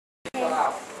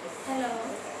Hello,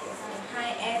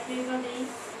 hi everybody.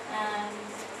 Um,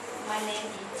 my name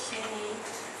is Jenny.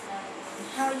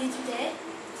 How are you today?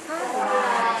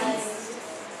 Hi.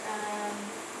 Um,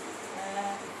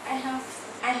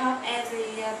 I hope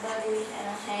everybody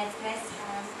had great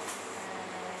time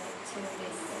to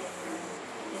listen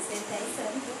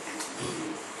presentation.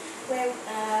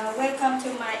 Welcome to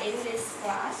my English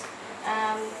class.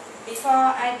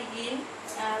 Before I begin,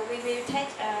 we will take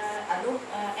a look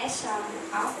at some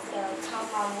of the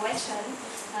common questions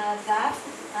that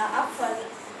often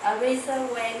arisen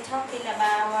when talking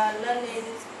about learning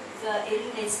the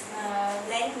English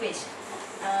language.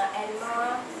 And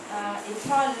more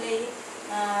importantly,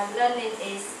 learning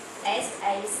is as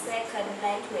a second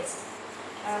language.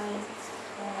 Um,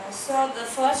 so the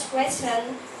first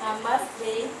question must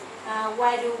be,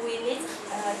 why do we need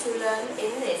to learn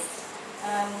English?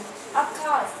 Of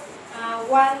course,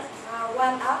 one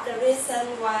of the reasons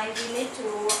why we need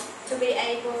to be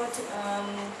able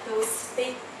to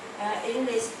speak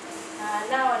English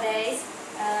nowadays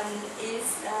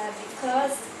is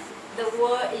because the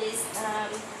world is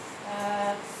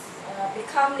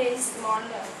becoming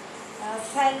smaller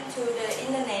thanks to the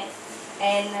internet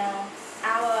and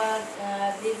our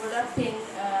developing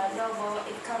global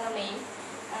economy.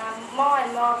 More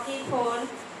and more people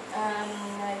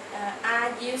are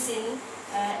using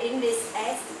English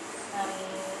as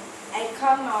a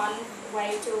common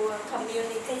way to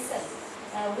communication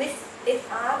with each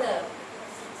other.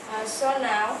 So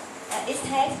now it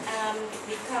has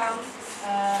become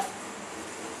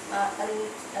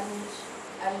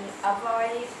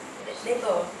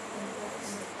unavoidable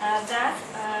that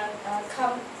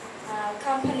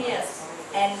companies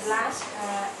and large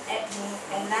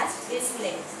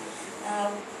business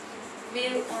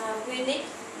we need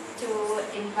to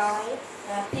employ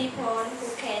people who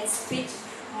can speak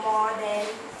more than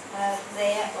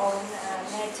their own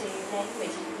native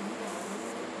language.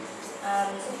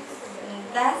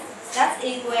 That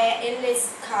is where English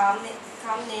come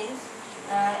in.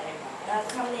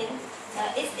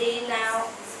 It is now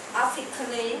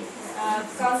officially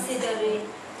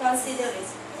considered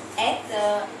as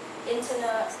the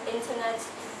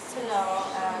international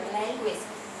language.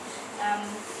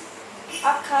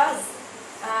 Of course,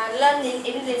 learning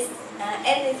English,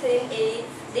 anything is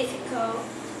difficult,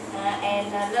 and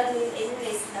learning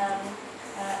English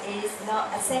is no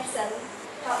exception.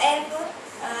 However,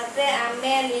 there are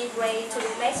many ways to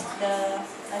make the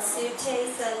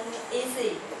situation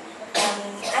easy.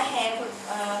 I have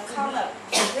come up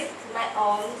with my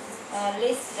own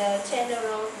list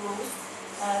general rules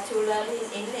to learning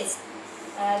English.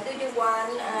 Do you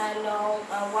want to know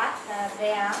what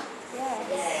they are?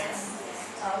 Yes.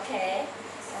 Okay.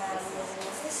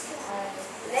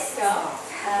 Let's go.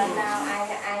 Now I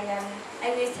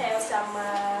will tell some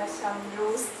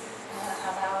rules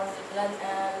about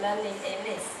learning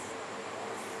English.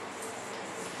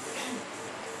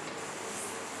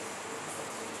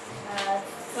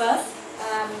 First,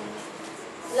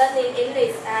 learning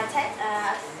English takes a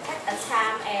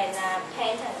time and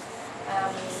patience.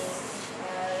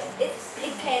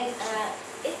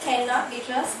 It cannot be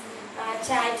just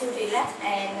try to relax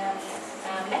and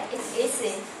make it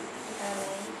easy.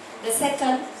 The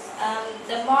second,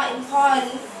 the more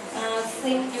important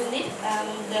thing you need at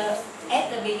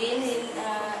the beginning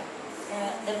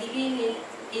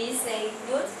is a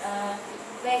good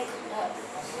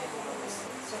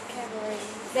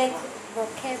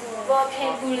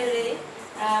vocabulary.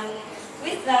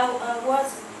 Without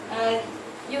words,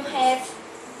 you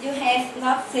have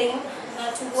nothing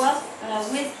to work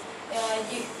with.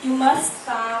 You must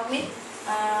start with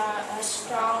a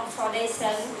strong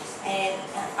foundation and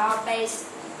our base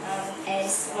and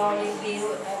slowly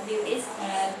build it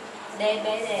day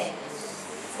by day.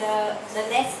 The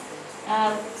next,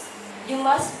 you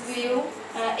must view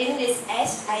English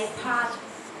as a part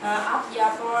of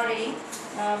your body,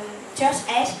 just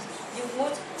as you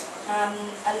would an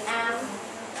arm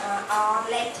or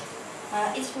leg.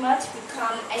 It must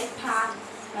become a part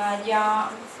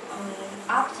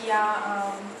of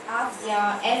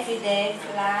your everyday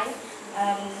life.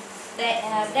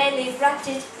 Daily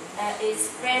practice is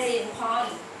very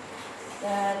important.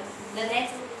 The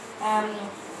next,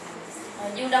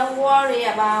 you don't worry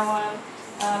about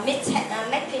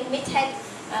making mistakes.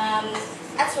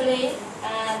 Actually,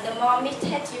 the more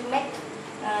mistakes you make,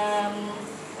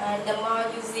 the more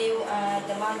you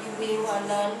will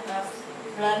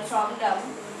learn from them.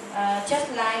 Just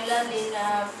like learning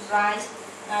ride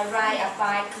a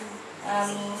bike.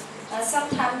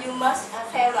 Sometimes you must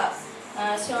fail up.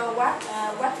 So what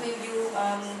will you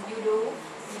do?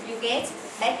 You get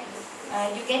back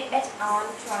you get better on,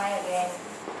 try again.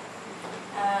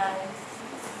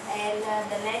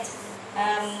 The next,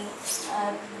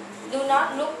 do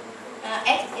not look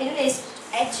at English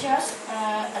as just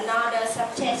another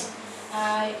subject.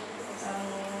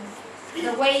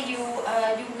 The way you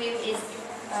will is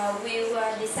will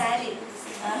decide it,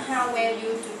 how well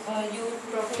you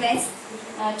progress.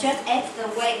 Just as the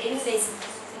way English,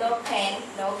 no pain,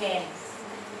 no gain.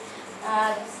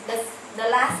 The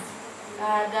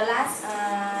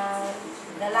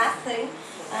last thing,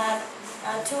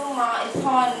 two more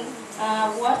important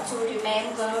words to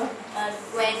remember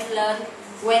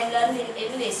when learning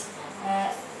English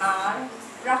are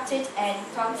practice and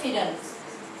confidence.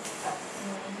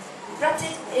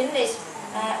 Practice English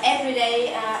every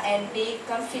day and be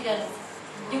confident.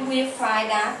 You will find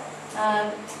that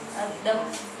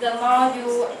the more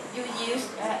you use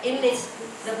English,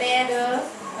 the better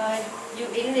your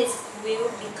English will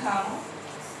become.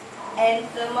 And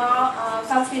the more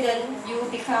confident you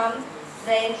become,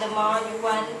 then the more you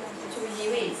want to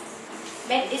use it.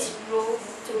 Make it rule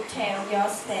to tell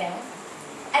yourself,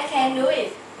 I can do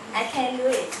it. I can do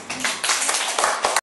it.